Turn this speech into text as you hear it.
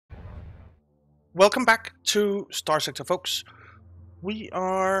Welcome back to Starsector, folks. We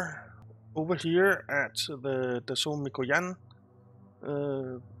are over here at the Mikoyan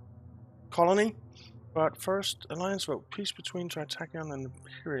colony. But first, alliance vote. Peace between Tritakion and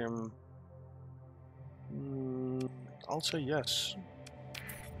Imperium. I'll say yes.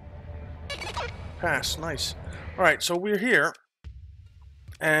 Pass, nice. Alright, so we're here.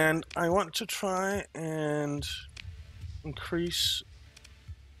 And I want to try and increase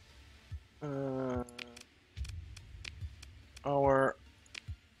our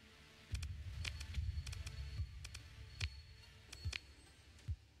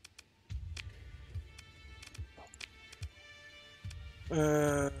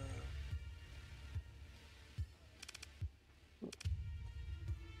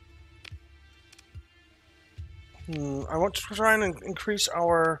I want to try and increase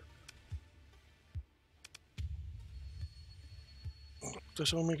our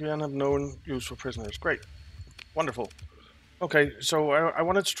Does Omega have no use for prisoners? Great. Wonderful. Okay, so I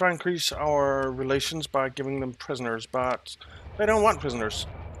wanted to try and increase our relations by giving them prisoners, but they don't want prisoners.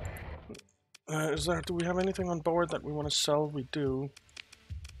 Do we have anything on board that we want to sell? We do.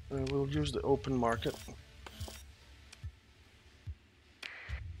 We'll use the open market.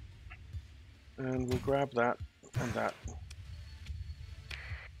 And we'll grab that and that.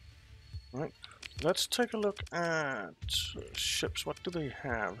 Right. Let's take a look at ships. What do they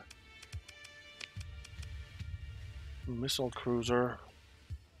have? Missile cruiser.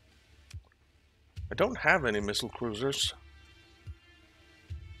 I don't have any missile cruisers.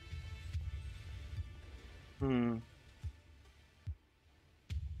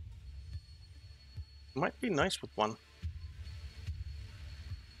 Might be nice with one.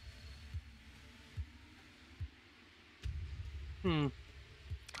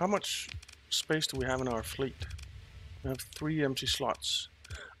 How much space do we have in our fleet? We have 3 empty slots.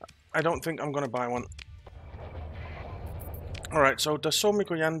 I don't think I'm gonna buy one. Alright, so Dassault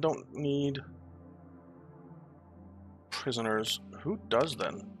Mikoyan don't need prisoners. Who does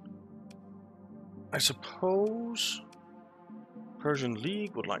then? I suppose Persian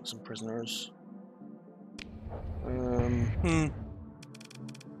League would like some prisoners.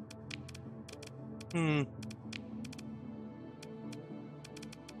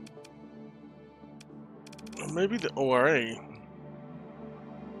 Maybe the ORA.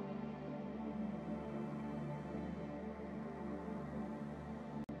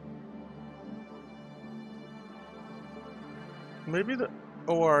 Maybe the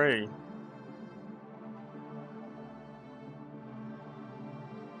ORA.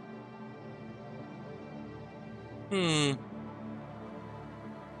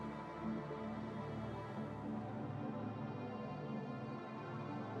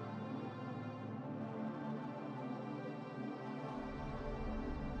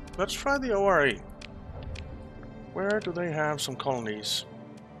 Let's try the ORA. Where do they have some colonies?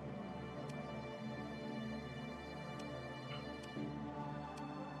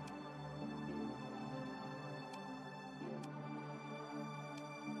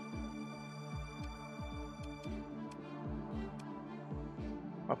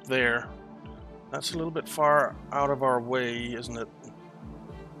 Up there. That's a little bit far out of our way, isn't it?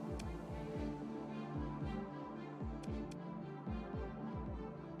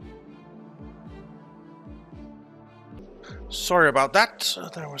 Sorry about that.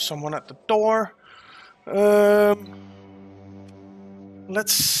 There was someone at the door.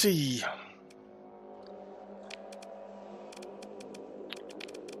 Let's see.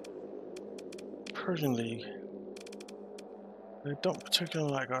 Persian League. They don't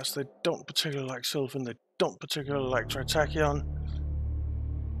particularly like us. They don't particularly like Sylvan. They don't particularly like Tritakion.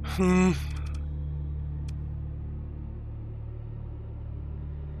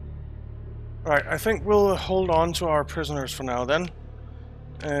 Alright, I think we'll hold on to our prisoners for now then.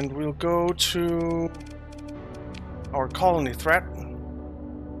 And we'll go to our colony threat.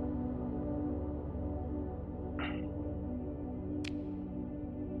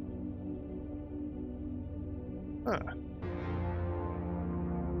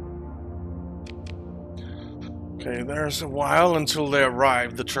 Okay, there's a while until they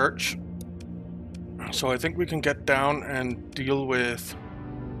arrive, the church. So I think we can get down and deal with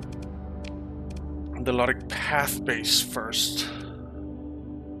the Logic Path base first.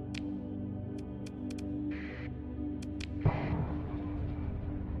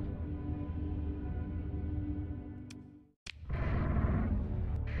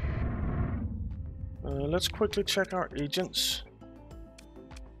 Let's quickly check our agents.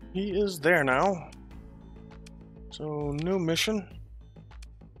 He is there now. So, new mission.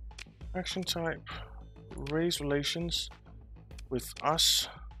 Action type. Raise relations with us.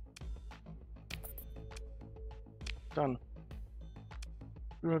 Done.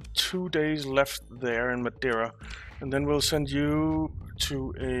 We have 2 days left there in Madeira, and then we'll send you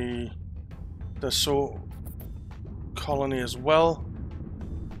to the So colony as well,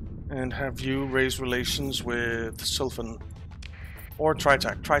 and have you raise relations with Sylphan or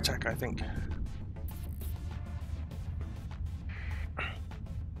Tritac. Tritac, I think.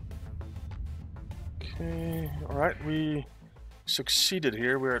 Okay, all right, we succeeded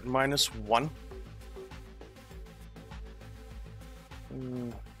here. We're at -1.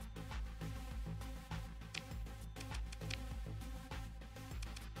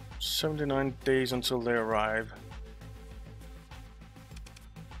 79 days until they arrive.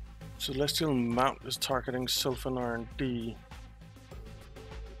 Celestial Mount is targeting Sylphan R&D.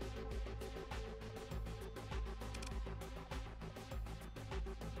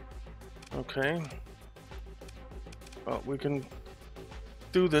 Okay. Well, we can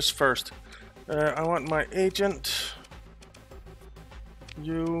do this first. I want my agent.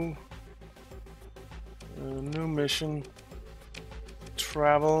 You. New mission.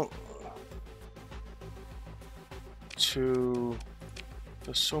 Travel to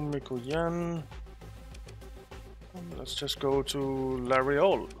the Somikoyan. Let's just go to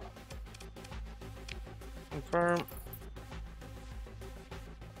Lariol. Confirm.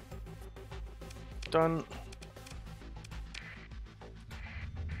 Done.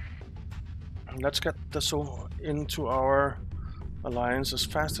 Let's get this into our alliance as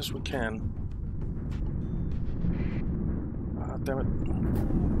fast as we can. Ah, damn it.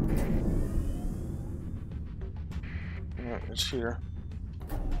 Alright, it's here.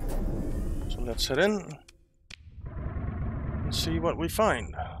 So let's head in and see what we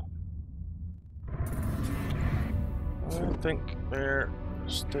find. I think their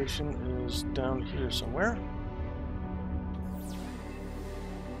station is down here somewhere.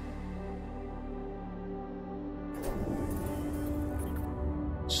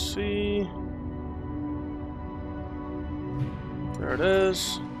 Let's see. There it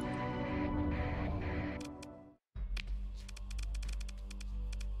is.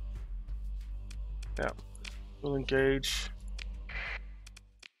 Yeah, we'll engage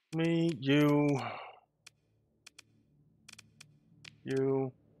me, you,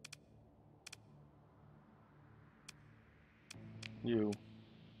 you, you.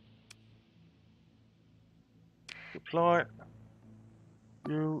 Deploy.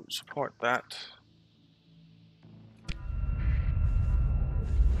 You support that.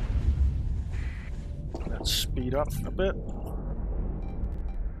 Let's speed up a bit.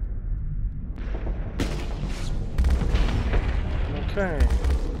 Okay.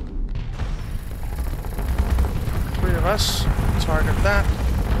 3 of us. Target that.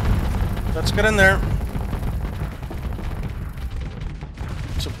 Let's get in there.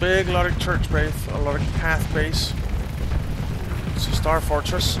 It's a big, lot of church base, a lot of path base. It's a star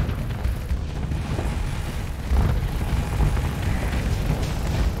fortress.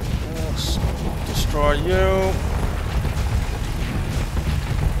 Let's destroy you.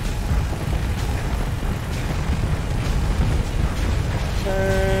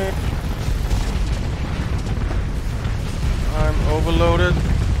 Okay. I'm overloaded.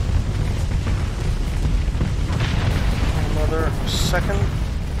 Another second.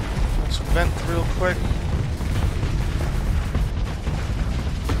 Let's vent real quick.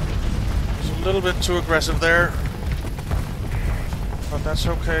 It's a little bit too aggressive there, but that's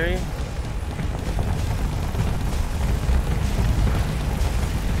okay.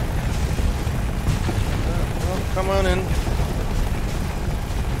 Well, come on in.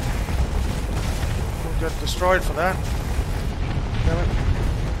 Get destroyed for that. Damn it.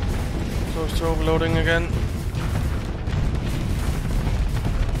 Close to overloading again.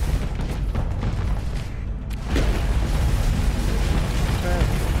 Okay.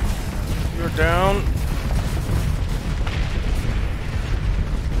 You're down.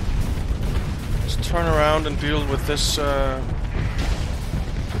 Let's turn around and deal with this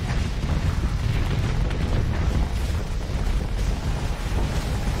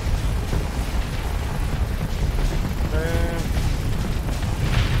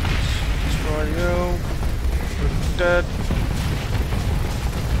dead.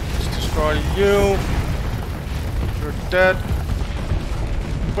 Let's destroy you. You're dead.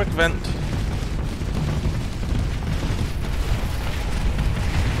 Quick vent.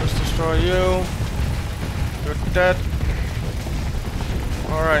 Let's destroy you. You're dead.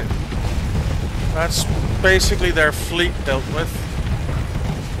 Alright. That's basically their fleet dealt with.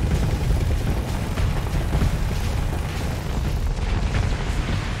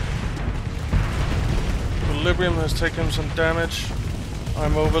 Equilibrium has taken some damage.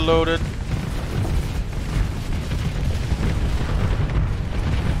 I'm overloaded.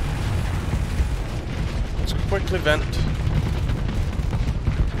 quickly vent.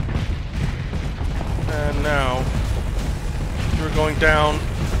 And now you're going down.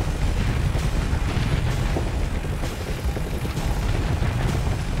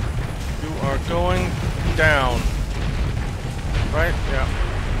 You are going down. Right? Yeah.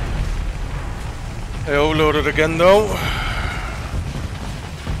 I overloaded again though.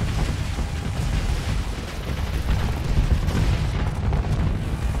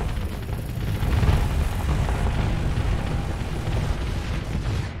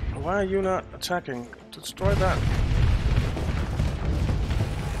 Why are you not attacking? Destroy that.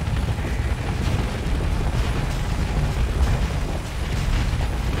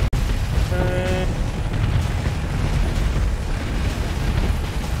 Okay.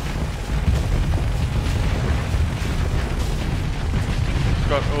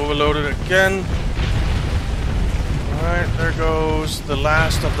 Got overloaded again. Alright, there goes the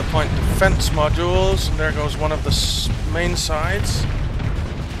last of the point defense modules, and there goes one of the main sides.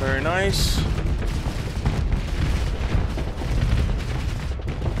 Very nice.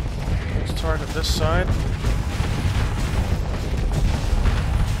 Let's target this side.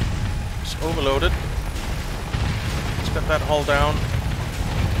 It's overloaded. Let's get that hull down.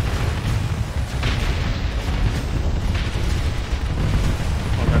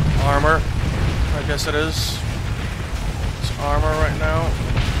 Oh, that armor. I guess it is. It's armor right now.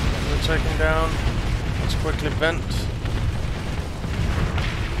 We're taking down. Let's quickly vent.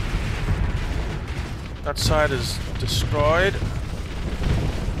 That side is destroyed.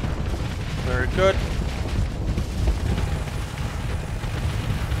 Very good.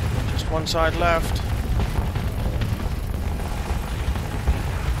 Just one side left.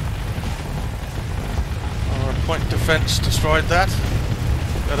 Our point defense destroyed that.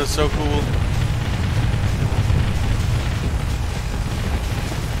 That is so cool.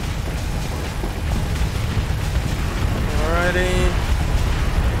 Alrighty.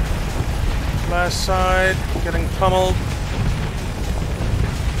 Last side, getting pummeled.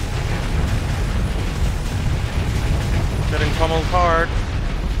 Getting pummeled hard.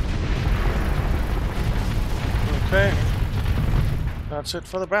 Okay. That's it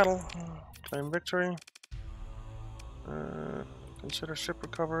for the battle. Claim victory. Consider ship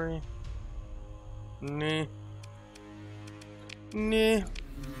recovery. Pick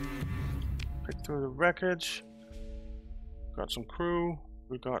through the wreckage. Got some crew.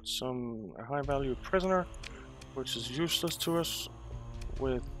 We got a high-value prisoner, which is useless to us,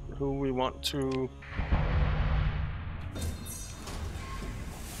 with who we want to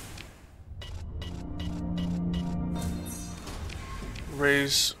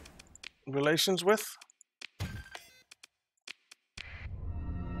raise relations with.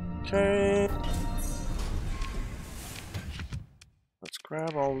 Okay. Let's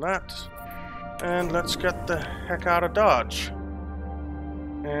grab all that, and let's get the heck out of Dodge.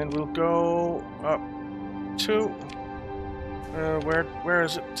 And we'll go up to where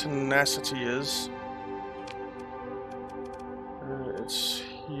is it? Tenacity is. It's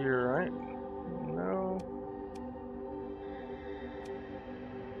here, right? No.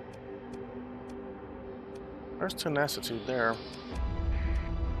 Where's Tenacity? There.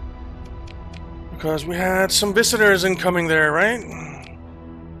 Because we had some visitors incoming there, right?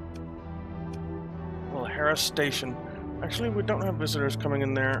 Well, Hera Station. Actually, we don't have visitors coming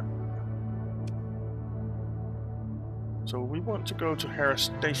in there. So we want to go to Hera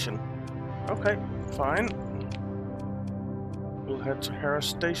Station. Okay, fine. We'll head to Hera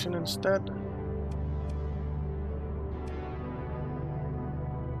Station instead.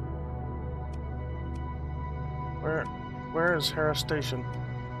 Where is Hera Station?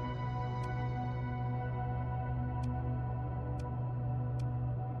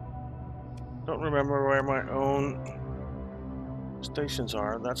 Don't remember where my own stations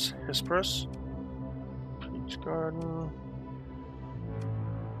are. That's Hesperus, Peach Garden.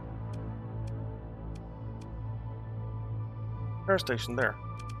 Air station there.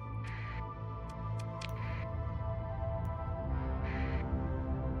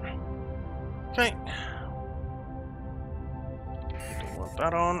 Okay. Don't want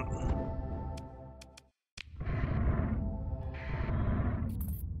that on.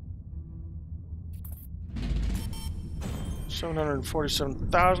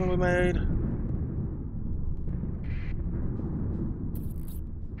 $747,000 we made.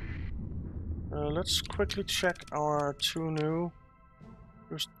 Let's quickly check our two new.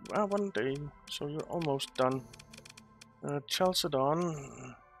 One day, so you're almost done.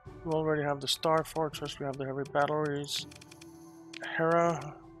 Chalcedon, you already have the Star Fortress. We have the heavy batteries.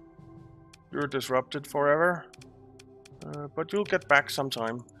 Hera, you're disrupted forever, but you'll get back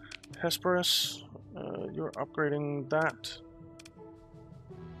sometime. Hesperus, You're upgrading that.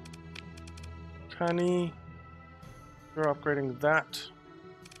 Canny, you're upgrading that.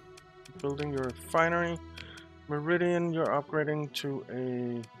 Building your refinery. Meridian, you're upgrading to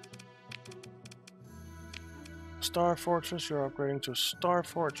a Star Fortress. You're upgrading to a Star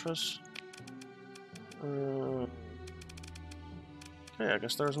Fortress. Okay, I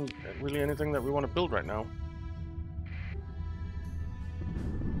guess there isn't really anything that we want to build right now.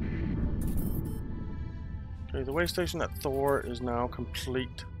 Okay, the way station at Thor is now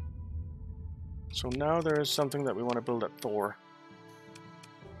complete. So now there is something that we want to build at Thor.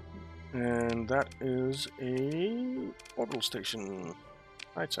 And that is a orbital station.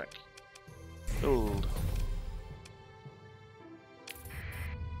 High tech. Build.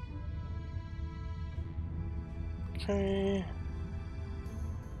 Okay.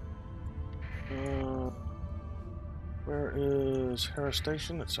 Where is Hera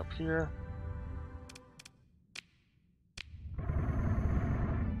Station? It's up here.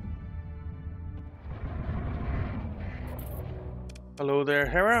 Hello there,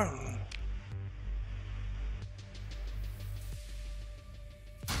 Hera.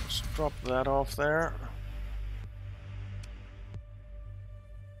 Let's drop that off there.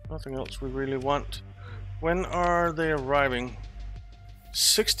 Nothing else we really want. When are they arriving?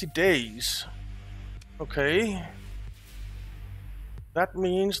 60 days. Okay. That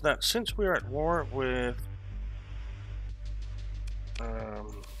means that since we are at war with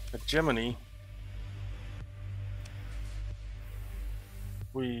Hegemony,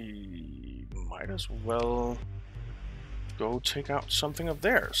 we might as well go take out something of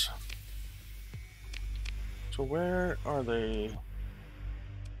theirs. So where are they?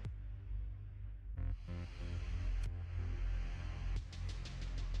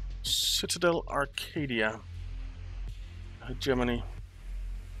 Citadel Arcadia. Hegemony.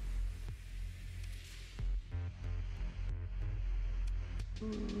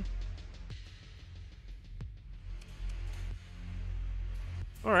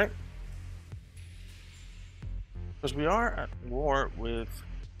 Alright. Because we are at war with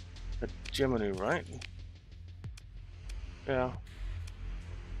Hegemony, right? Yeah.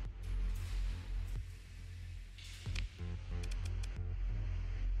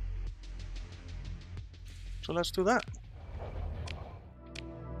 So let's do that.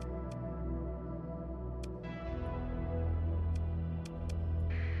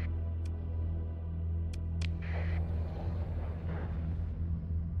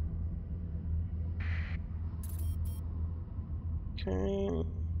 Okay.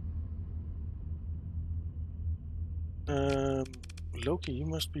 Loki, you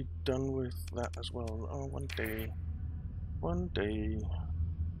must be done with that as well. Oh, one day. One day.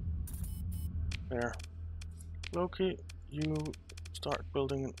 There. Loki, you start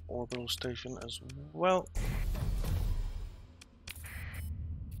building an orbital station as well.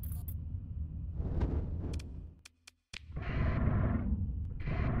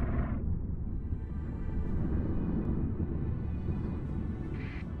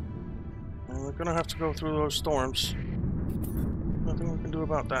 And we're gonna have to go through those storms. Nothing we can do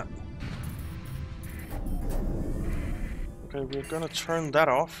about that. Okay, we're gonna turn that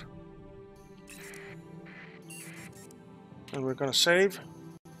off. And we're gonna save.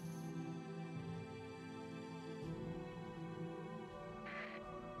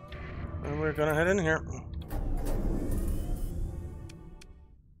 And we're gonna head in here.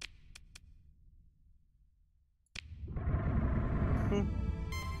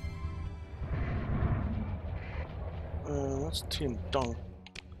 That's Team Dong.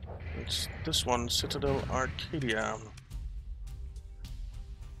 It's this one, Citadel Arcadia.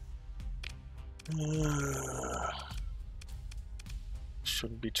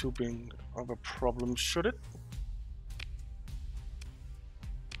 Shouldn't be too big of a problem, should it?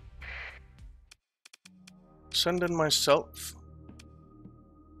 Send in myself.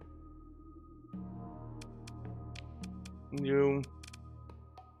 And you.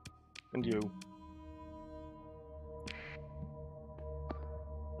 And you.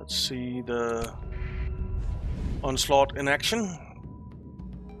 Let's see the onslaught in action.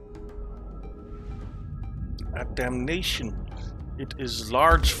 At damnation. It is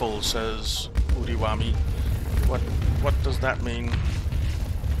largeful, says Udiwami. What does that mean?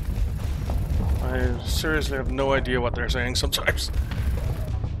 I seriously have no idea what they're saying sometimes.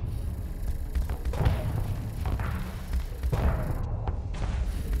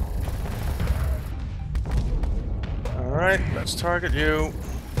 Alright, let's target you.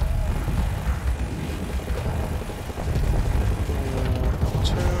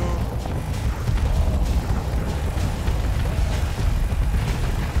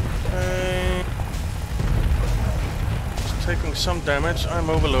 some damage. I'm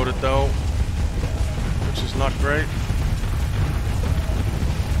overloaded though, which is not great.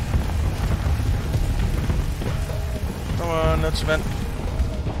 Come on, let's vent.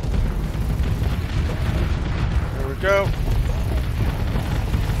 There we go.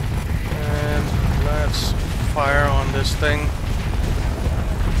 And let's fire on this thing.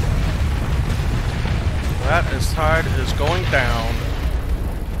 That tide is going down.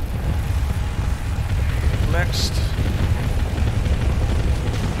 Next.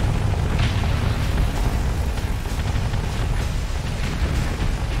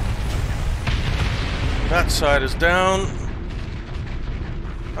 That side is down.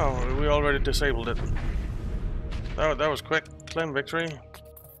 Oh, we already disabled it. That was quick. Claim victory.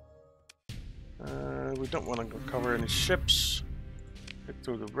 We don't want to cover any ships. Get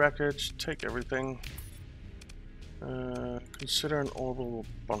through the wreckage. Take everything. Consider an orbital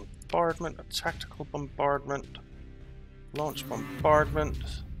bombardment, a tactical bombardment, launch bombardment,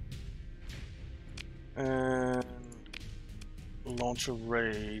 and launch a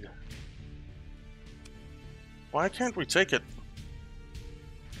raid. Why can't we take it?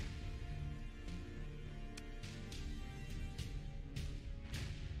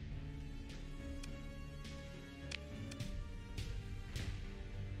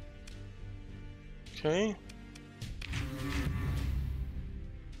 Okay.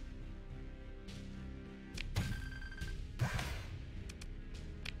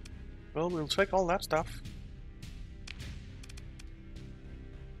 Well, we'll take all that stuff.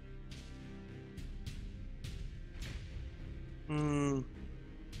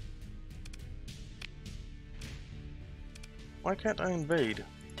 Why can't I invade?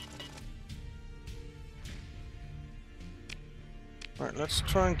 Alright, let's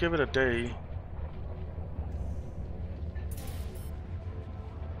try and give it a day.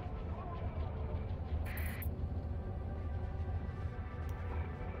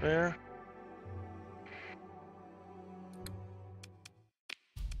 There.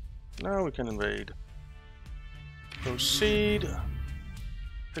 Now we can invade. Proceed.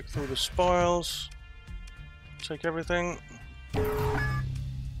 Pick through the spoils. Take everything.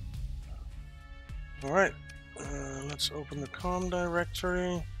 Alright. Let's open the comm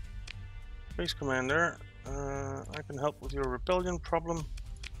directory. Base Commander. I can help with your rebellion problem.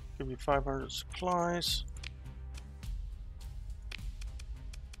 Give you 500 supplies.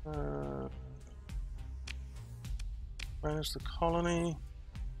 Manage the colony.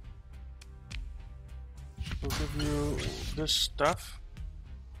 We'll give you this stuff.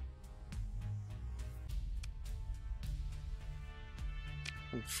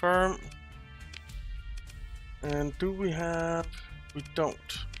 Confirm. And do we have... We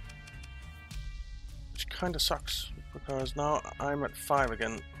don't. Which kinda sucks, because now I'm at 5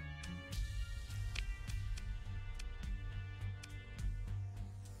 again.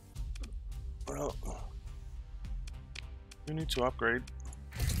 Well, you need to upgrade.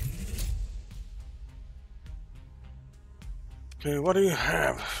 Okay, what do you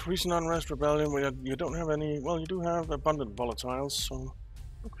have? Recent unrest, rebellion. You don't have any. Well, you do have abundant volatiles, so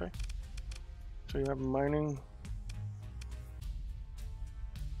okay. So you have mining.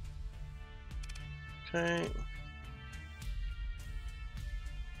 Okay.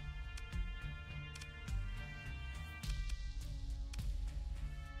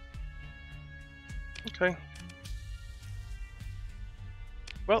 Okay.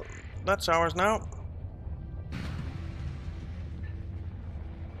 Well, that's ours now.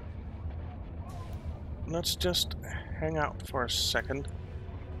 Let's just hang out for a second,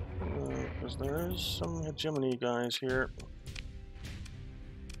 because there is some hegemony guys here.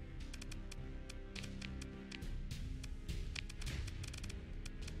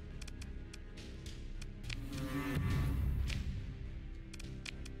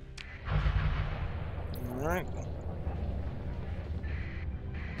 Alright.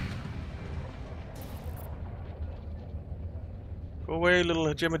 Go away, little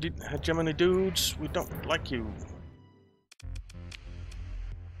hegemony dudes. We don't like you.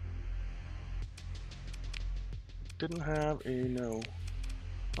 Didn't have a no.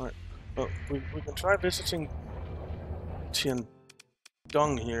 Alright. Well, we can try visiting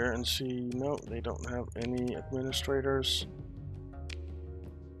Tiandong here and see. No, they don't have any administrators.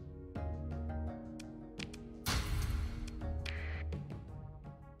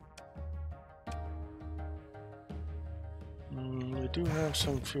 We do have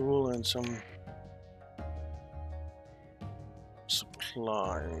some fuel and some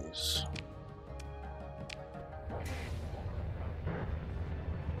supplies.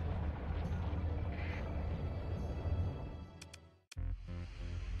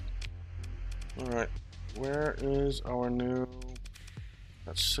 Alright, where is our new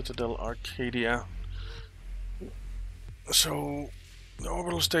That's Citadel Arcadia. So the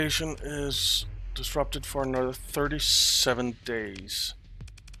orbital station is disrupted for another 37 days.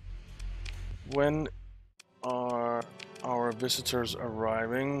 When are our visitors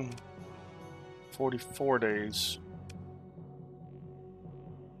arriving? 44 days.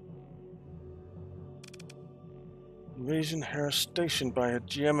 Invasion Hera Station by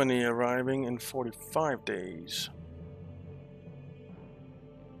Hegemony arriving in 45 days.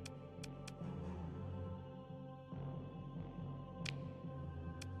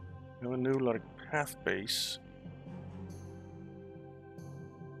 We have a new like path base.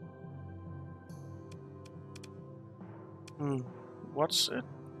 What's it?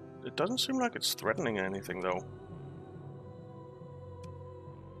 It doesn't seem like it's threatening anything though.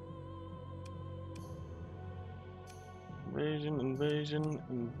 Invasion, invasion,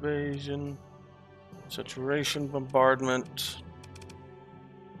 invasion. Saturation, bombardment.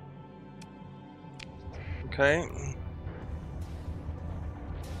 Okay.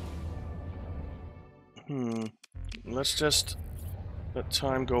 Let's just let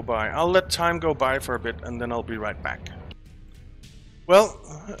time go by. I'll let time go by for a bit and then I'll be right back. Well,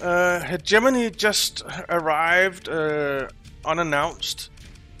 Hegemony just arrived unannounced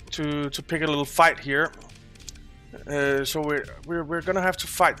to pick a little fight here. So we're gonna have to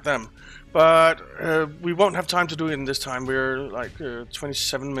fight them, but we won't have time to do it in this time. We're like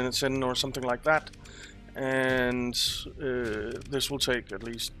 27 minutes in or something like that, and this will take at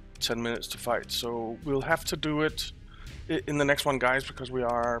least 10 minutes to fight. So we'll have to do it in the next one, guys, because we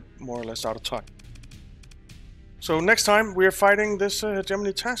are more or less out of time. So next time we're fighting this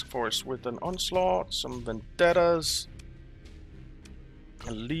Hegemony task force with an onslaught, some vendettas,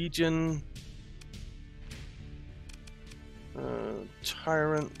 a legion.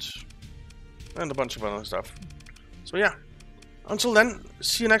 Tyrant, and a bunch of other stuff. So yeah, until then,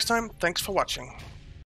 see you next time. Thanks for watching.